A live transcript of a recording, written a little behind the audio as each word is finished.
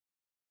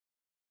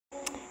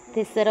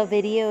This little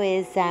video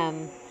is a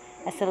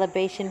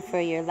celebration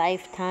for your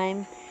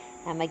lifetime,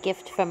 a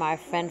gift from our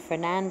friend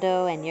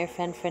Fernando and your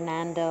friend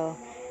Fernando,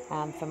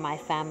 from my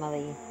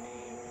family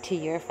to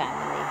your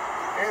family.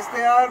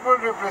 Este árbol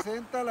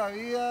representa la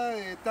vida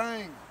de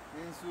Tijn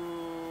en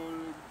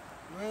su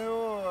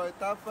nueva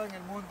etapa en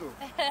el mundo.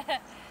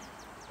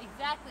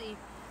 Exactly.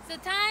 So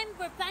Tijn,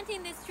 we're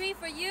planting this tree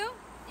for you.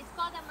 It's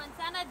called a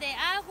manzana de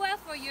agua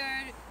for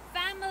your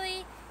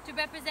family to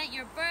represent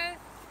your birth.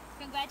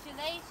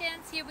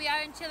 Congratulations. Here we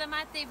are in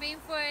Chilamate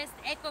Rainforest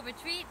Eco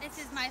Retreat. This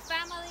is my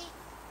family,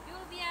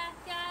 Lluvia,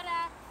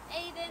 Cara,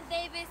 Aiden,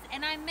 Davis,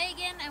 and I'm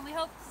Megan, and we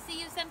hope to see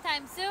you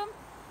sometime soon.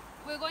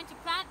 We're going to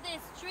plant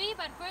this tree,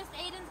 but first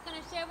Aiden's going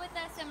to share with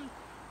us some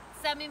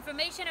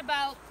information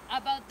about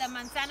the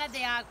manzana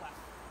de agua.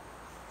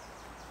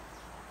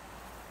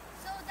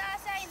 So the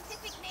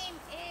scientific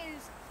name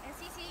is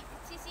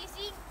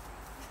Syzygium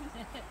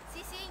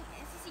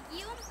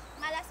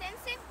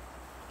malacense.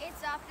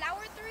 It's a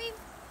flower tree.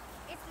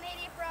 It's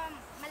native from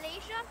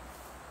Malaysia.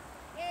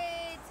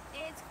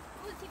 It's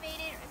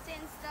cultivated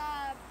since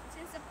the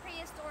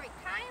prehistoric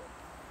time.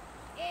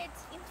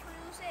 It's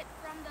introduced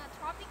from the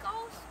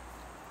tropicals.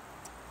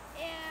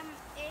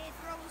 It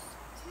grows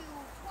to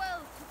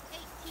 12 to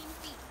 18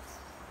 feet.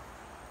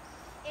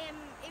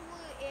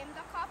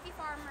 The coffee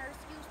farmers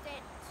used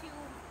it to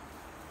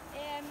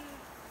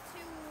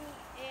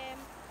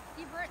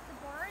divert the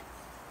birds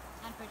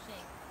And for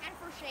shade. and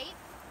for shade.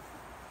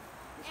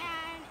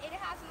 And it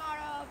has a lot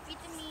of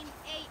vitamin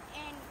A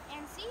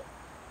and C.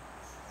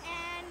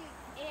 And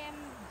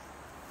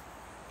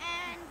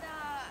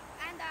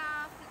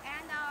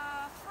the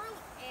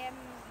fruit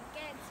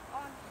gets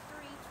on the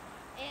tree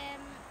 2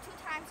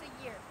 times a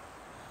year,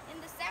 in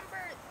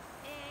December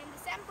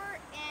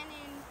and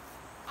in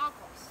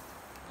August.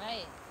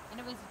 Right.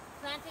 And it was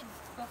planted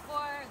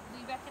before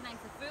we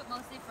recognized the fruit,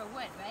 mostly for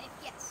wood, right?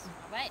 Yes.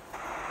 All right.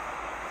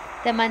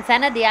 The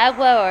manzana de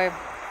agua, or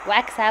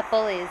wax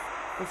apple, is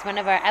one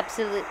of our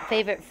absolute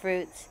favorite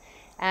fruits.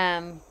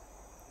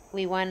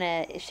 We want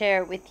to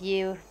share it with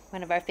you,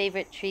 one of our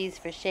favorite trees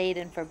for shade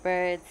and for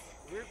birds.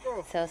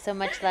 So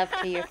much love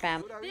to your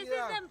family. This is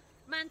the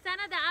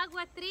manzana de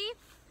agua tree.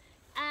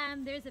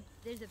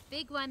 There's a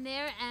big one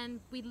there, and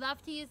we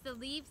love to use the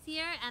leaves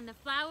here and the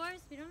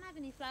flowers. We don't have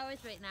any flowers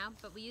right now,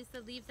 but we use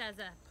the leaves as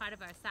a part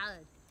of our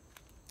salad.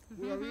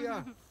 Pura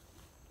vida.